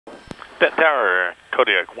Denton Tower,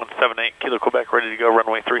 Kodiak 178 Kilo Quebec, ready to go,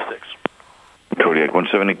 runway 36. Kodiak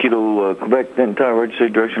 178 Kilo Quebec, Denton Tower, ready to say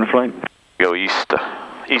direction of flight. Go east,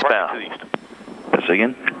 eastbound. Right to the east. Yes,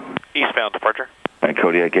 again? Eastbound departure.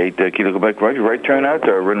 Kodiak 8 Kilo Quebec, roger. Right turn out,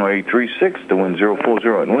 runway 36, the wind 040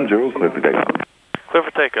 and 10, clear for takeoff. Clear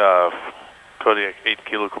for takeoff, Kodiak 8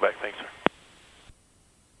 Kilo Quebec, thanks, sir.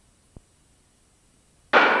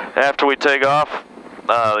 After we take off,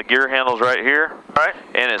 the gear handle's right here. All right.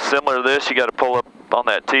 And it's similar to this. You got to pull up on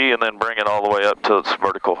that T and then bring it all the way up till it's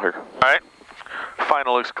vertical here. All right.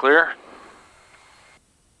 Final looks clear.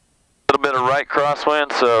 A little bit of right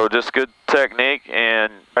crosswind, so just good technique,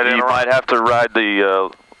 and you might have to ride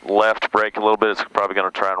the left brake a little bit. It's probably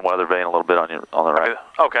going to try and weather vane a little bit on the right.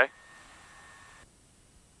 Okay.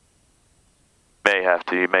 May have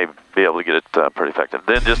to. You may be able to get it pretty effective.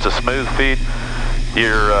 Then just a smooth feed.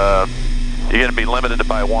 You're going to be limited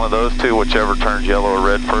by one of those two, whichever turns yellow or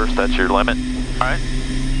red first. That's your limit. All right.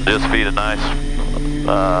 Just feed a nice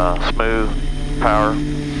smooth power.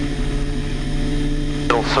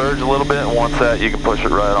 It'll surge a little bit, and once that, you can push it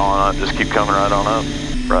right on up. Just keep coming right on up.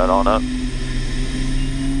 Right on up.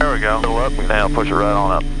 There we go. Go up, now push it right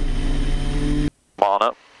on up. Come on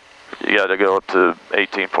up. You got to go up to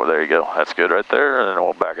 18.4. There you go. That's good right there, and then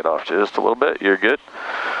we'll back it off just a little bit. You're good.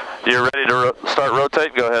 You're ready to start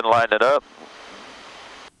rotating. Go ahead and line it up.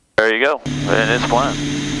 There you go. And it's flying.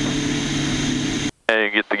 And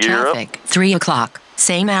you get the gear Traffic, up. 3 o'clock.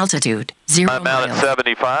 Same altitude. 0 I'm out at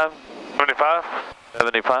 75. 75?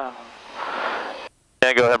 75.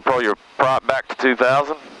 And go ahead and pull your prop back to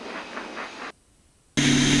 2,000.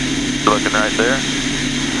 Looking right there.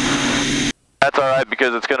 That's all right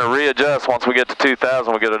because it's going to readjust once we get to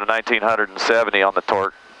 2,000. We go to 1,970 on the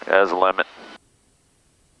torque as a limit.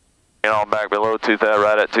 Get on back below 2,000,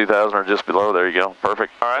 right at 2,000 or just below. There you go.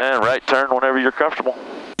 Perfect. All right. And right turn whenever you're comfortable.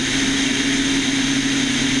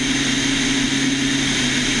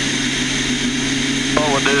 What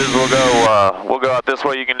we'll do is we'll go out this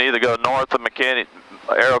way. You can either go north of McKinney,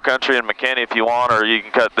 Arrow Country and McKinney if you want, or you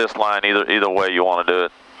can cut this line either way you want to do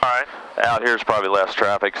it. All right. Out here is probably less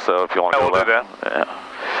traffic, so if you want to go we'll do that. Yeah.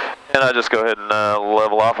 And I just go ahead and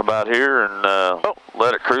level off about here and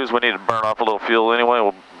let it cruise. We need to burn off a little fuel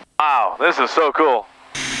anyway. Wow, this is so cool.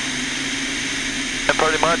 And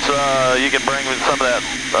pretty much you can bring some of that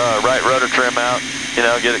right rudder trim out,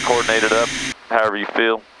 get it coordinated up however you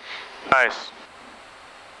feel. Nice.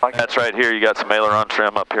 That's right here. You got some aileron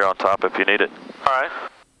trim up here on top if you need it. All right.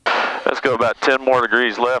 Let's go about 10 more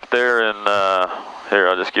degrees left there, and here,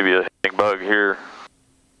 I'll just give you a hitting bug here.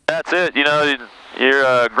 That's it.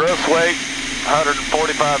 Your gross weight,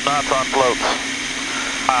 145 knots on floats.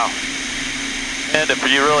 Wow. And if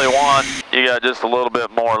you really want, you got just a little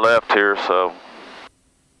bit more left here, so.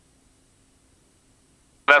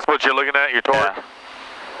 That's what you're looking at, your torque?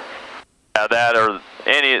 Yeah, that or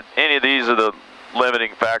any of these are the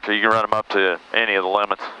limiting factor. You can run them up to any of the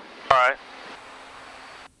limits. All right.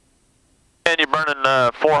 And you're burning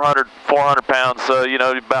 400 pounds, so,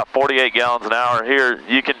 about 48 gallons an hour. Here,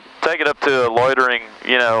 you can take it up to a loitering,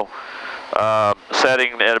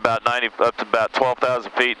 setting at about up to about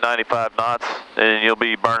 12,000 feet, 95 knots, and you'll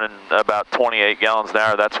be burning about 28 gallons an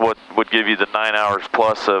hour. That's what would give you the 9 hours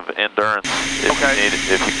plus of endurance if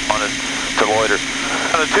you wanted to loiter.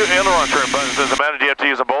 And the two aileron trim buttons, does it matter? Do you have to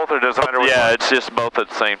use them both, or does it matter which one? It's just both at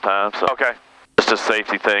the same time. So. Okay. Just a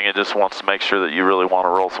safety thing. It just wants to make sure that you really want to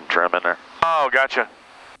roll some trim in there. Oh, gotcha.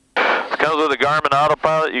 It comes with a Garmin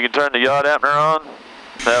autopilot. You can turn the yaw dampener on.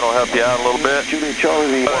 That'll help you out a little bit. When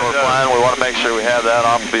we're flying, we want to make sure we have that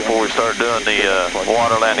off before we start doing the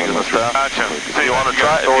water landings and stuff. Gotcha. So you want to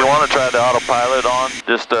try, if you want to try the autopilot on,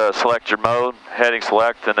 just select your mode, heading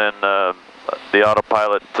select, and then the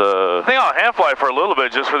autopilot. I think I'll hand fly for a little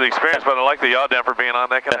bit just for the experience, but I like the yaw damper being on.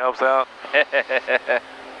 That kind of helps out.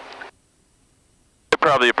 They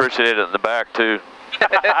probably appreciate it in the back too.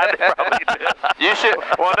 I probably do. You should.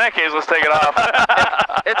 Well, in that case, let's take it off.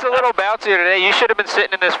 It's a little bouncier today. You should have been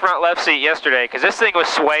sitting in this front left seat yesterday, because this thing was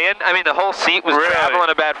swaying. I mean, the whole seat was traveling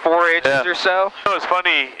about 4 inches or so. It's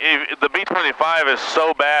funny. The B-25 is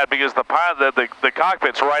so bad because the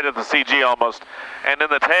cockpit's right at the CG almost, and then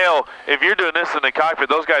the tail. If you're doing this in the cockpit,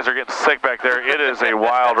 those guys are getting sick back there. It is a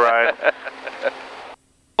wild ride.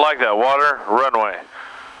 I like that water runway.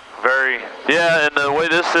 Yeah, and the way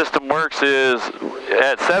this system works is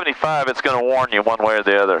at 75, it's going to warn you one way or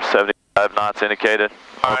the other. 75 knots indicated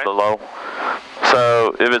on the low.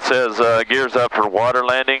 So if it says gears up for water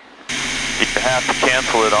landing, you have to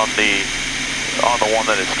cancel it on the one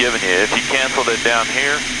that it's giving you. If you canceled it down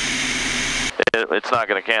here, it's not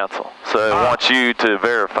going to cancel. So it wants you to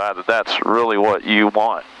verify that that's really what you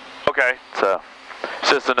want. Okay. So it's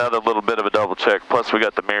just another little bit of a double check. Plus we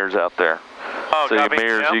got the mirrors out there. Oh, so your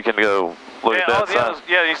mirrors, you can go look at that side.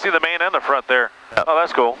 Yeah, you see the main and the front there. Yep. Oh,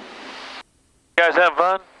 that's cool. You guys having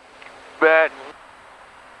fun? Bet.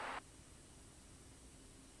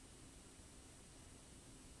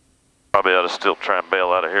 Probably ought to still try and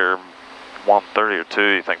bail out of here 1:30 or 2.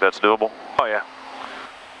 You think that's doable? Oh, yeah.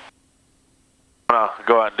 I'm gonna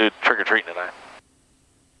go out and do trick-or-treating tonight.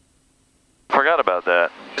 Forgot about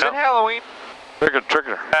that. Is it Halloween?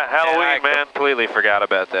 Trick-or-treater. Halloween, I man. Completely forgot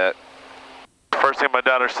about that. First thing my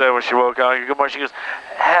daughter said when she woke up, good morning, she goes,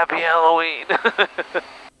 Happy Halloween.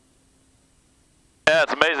 Yeah,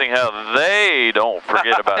 it's amazing how they don't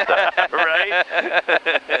forget about that. Right?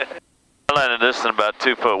 I landed this in about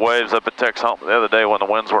 2-foot waves up at Tex Hump the other day when the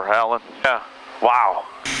winds were howling. Yeah. Wow.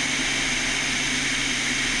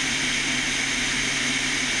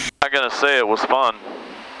 I'm not gonna say it was fun.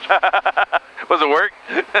 Was it work?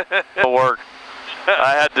 It worked.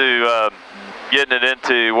 I had to getting it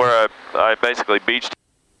into where I basically beached.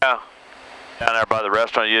 Yeah. Down there by the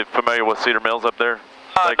restaurant. You familiar with Cedar Mills up there?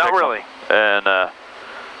 Not really. And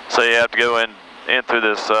so you have to go in through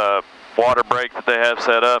this water break that they have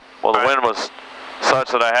set up. Well, the wind was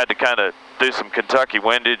such that I had to kind of do some Kentucky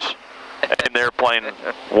windage, and the airplane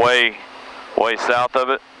way south of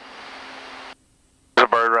it. There's a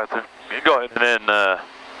bird right there. Go ahead. And then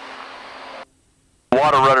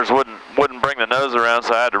water rudders wouldn't bring the nose around,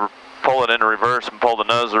 so I had to pull it into reverse and pull the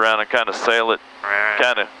nose around and kind of sail it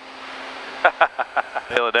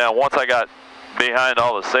down. Once I got behind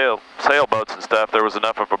all the sailboats and stuff, there was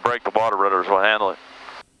enough of a break, the water rudders will handle it.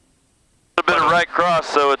 A bit of right cross,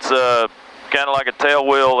 so it's kind of like a tail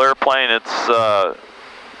wheel airplane. It's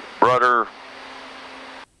rudder,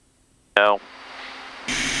 good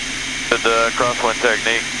crosswind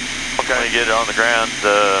technique. Okay. When you get it on the ground,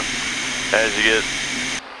 as you get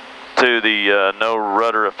to the no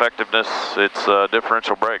rudder effectiveness, it's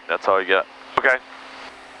differential brake. That's all you got. Okay.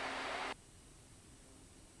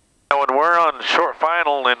 Now, when we're on short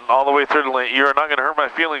final and all the way through the lane, you're not going to hurt my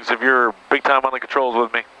feelings if you're big time on the controls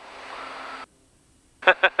with me.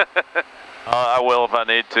 I will if I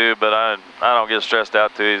need to, but I don't get stressed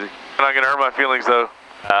out too easy. You're not going to hurt my feelings, though.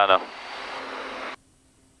 I know.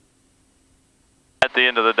 At the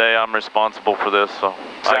end of the day, I'm responsible for this, so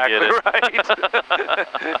exactly I get it.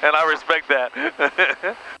 Right. And I respect that.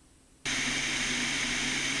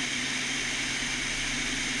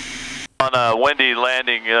 On a windy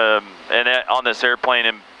landing, and on this airplane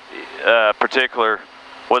in particular,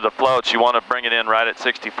 with the floats, you want to bring it in right at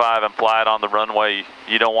 65 and fly it on the runway.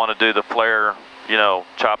 You don't want to do the flare,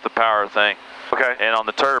 chop the power thing. Okay. And on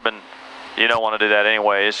the turbine, you don't want to do that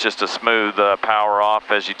anyway. It's just a smooth power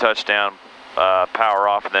off as you touch down, power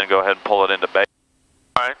off, and then go ahead and pull it into base.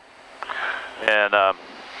 All right. And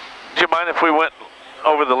do you mind if we went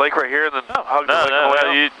over the lake right here and then hug the lake?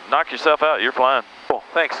 No, you knock yourself out. You're flying. Cool.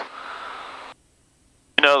 Thanks.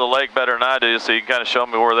 You know the lake better than I do, so you can kind of show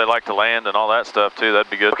me where they like to land and all that stuff too.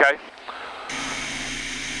 That'd be good. Okay.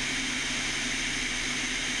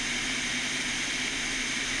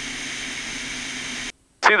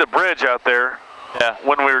 See the bridge out there? Yeah.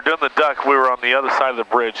 When we were doing the duck, we were on the other side of the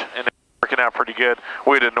bridge, and it was working out pretty good.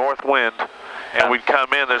 We had a north wind, and we'd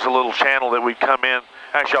come in. There's a little channel that we'd come in.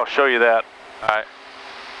 Actually, I'll show you that. All right.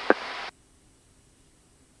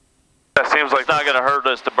 That seems like it's not going to hurt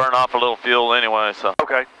us to burn off a little fuel anyway. So.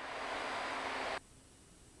 Okay.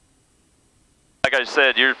 Like I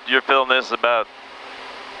said, you're feeling this about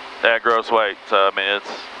that gross weight. So I mean,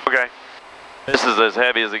 it's okay. This is as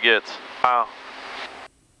heavy as it gets. Wow.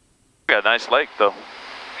 Got a nice lake though.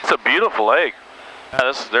 It's a beautiful lake. Yeah,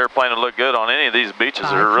 this airplane would look good on any of these beaches.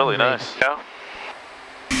 They're really nice. Yeah.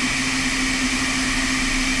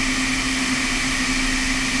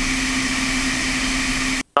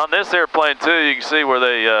 On this airplane too, you can see where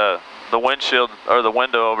they the windshield or the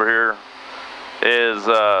window over here is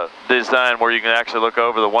designed where you can actually look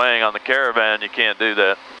over the wing. On the Caravan, you can't do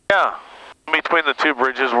that. Yeah. Between the two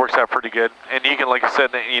bridges works out pretty good, and you can, like I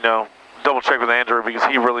said, double check with Andrew because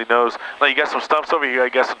he really knows. Now you got some stumps over here, you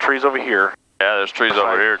got some trees over here. Yeah, there's trees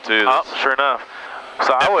over here too. Oh, sure enough.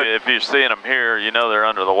 So if you're seeing them here, you know they're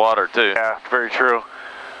under the water too. Yeah, very true.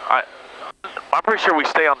 I'm pretty sure we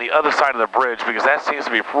stay on the other side of the bridge because that seems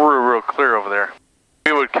to be real clear over there.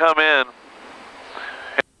 We would come in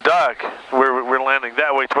and duck. We're landing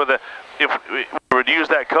that way. If we would use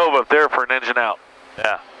that cove up there for an engine out.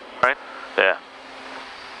 Yeah. Right? Yeah.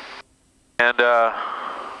 And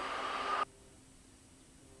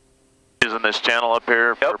using this channel up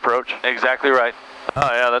here for approach. Exactly right. Oh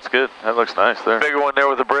yeah, that's good. That looks nice there. Bigger one there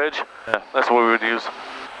with the bridge. Yeah. That's what we would use.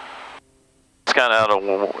 It's kind of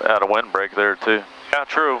out of windbreak there too. Yeah,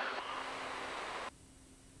 true.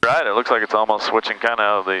 Right, it looks like it's almost switching kind of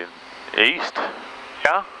out of the east.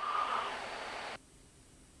 Yeah?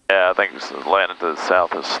 Yeah, I think it's landing to the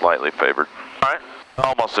south is slightly favored. All right.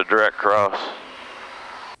 Almost a direct cross.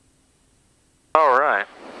 All right.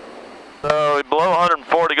 So below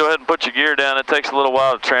 140, go ahead and put your gear down. It takes a little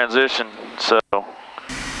while to transition, so. I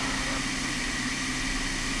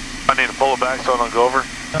need to pull it back so I don't go over?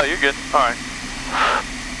 Oh, you're good. All right.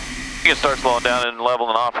 You can start slowing down and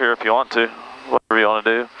leveling off here if you want to, whatever you want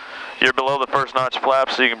to do. You're below the first notch flap,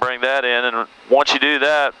 so you can bring that in, and once you do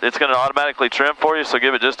that, it's going to automatically trim for you, so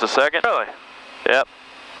give it just a second. Really? Yep.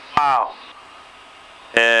 Wow.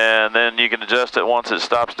 And then you can adjust it once it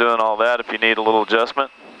stops doing all that if you need a little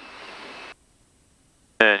adjustment.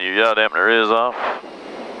 And your yaw dampener is off.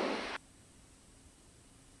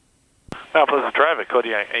 Mount Pleasant Drive at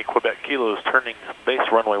Kodiak 8 Quebec Kilos, turning base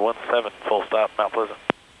runway 17, full stop, Mount Pleasant.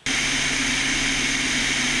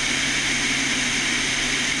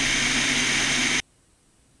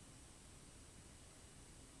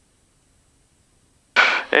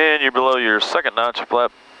 And you're below your second notch of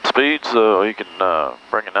flap speed, so you can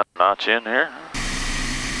bring another notch in here.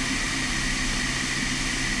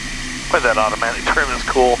 Boy, that automatic trim is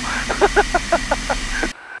cool.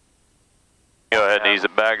 Go ahead and ease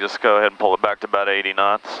it back. Just go ahead and pull it back to about 80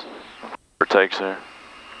 knots. It takes there.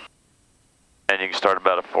 And you can start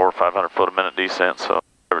about a 400 or 500 foot a minute descent, so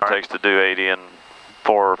whatever it takes to do 80 and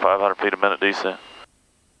 400 or 500 feet a minute descent.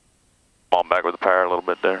 Come on back with the power a little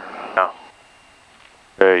bit there. Yeah.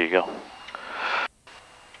 There you go.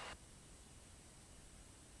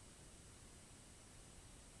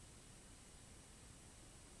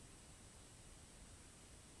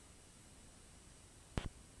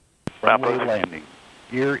 Runway landing.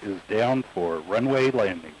 Gear is down for runway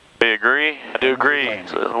landing. Do you agree? I do agree.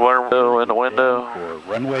 So in the window. For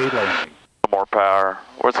runway landing. More power.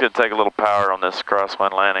 We're just going to take a little power on this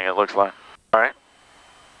crosswind landing, it looks like. All right.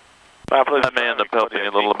 I may end up helping you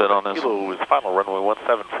a little bit on this. Kilo is final runway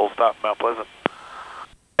 17, full stop, Mount Pleasant.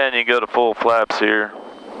 And you go to full flaps here.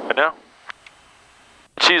 Right now?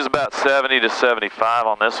 She's about 70 to 75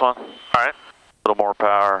 on this one. All right. A little more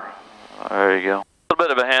power. There you go. A little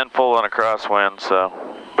bit of a handful on a crosswind, so.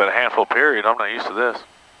 But a handful period, I'm not used to this.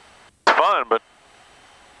 It's fun, but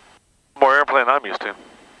more airplane than I'm used to.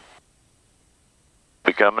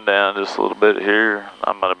 Be coming down just a little bit here.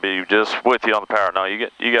 I'm going to be just with you on the power. No, you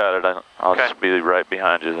got it. I'll just be right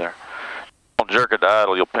behind you there. Don't jerk it to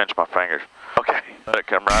idle, you'll pinch my fingers. Okay. Let it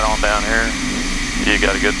come right on down here. You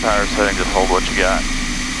got a good power setting, just hold what you got.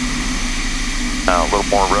 Now a little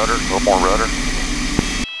more rudder, a little more rudder.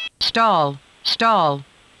 Stall. Stall.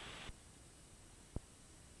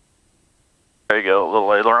 There you go, a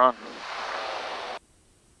little aileron.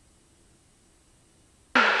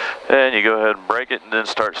 And you go ahead and brake it and then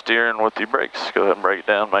start steering with your brakes. Go ahead and brake it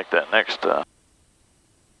down, make that next. Now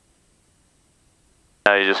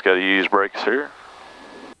you just got to use brakes here.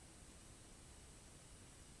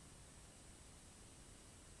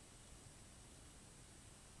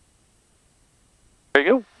 There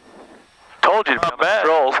you go. Told you to Not bad.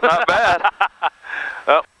 Controls. Not bad.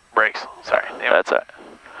 Oh, brakes. Sorry. That's it.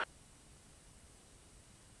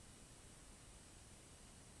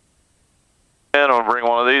 And I'll bring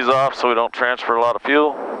one of these off so we don't transfer a lot of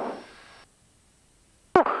fuel.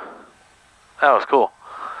 That was cool.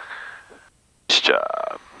 Nice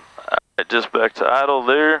job. Alright, just back to idle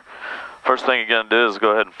there. First thing you're going to do is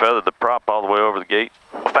go ahead and feather the prop all the way over the gate.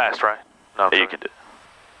 Fast, right? No, Yeah, you can do it.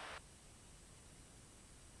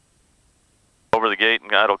 Over the gate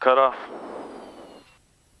and idle cutoff.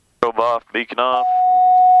 Strobe off, beacon off.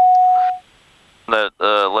 That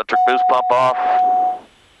electric boost pump off.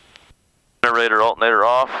 Generator alternator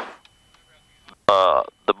off.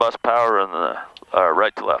 The bus power and the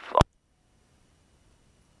right to left.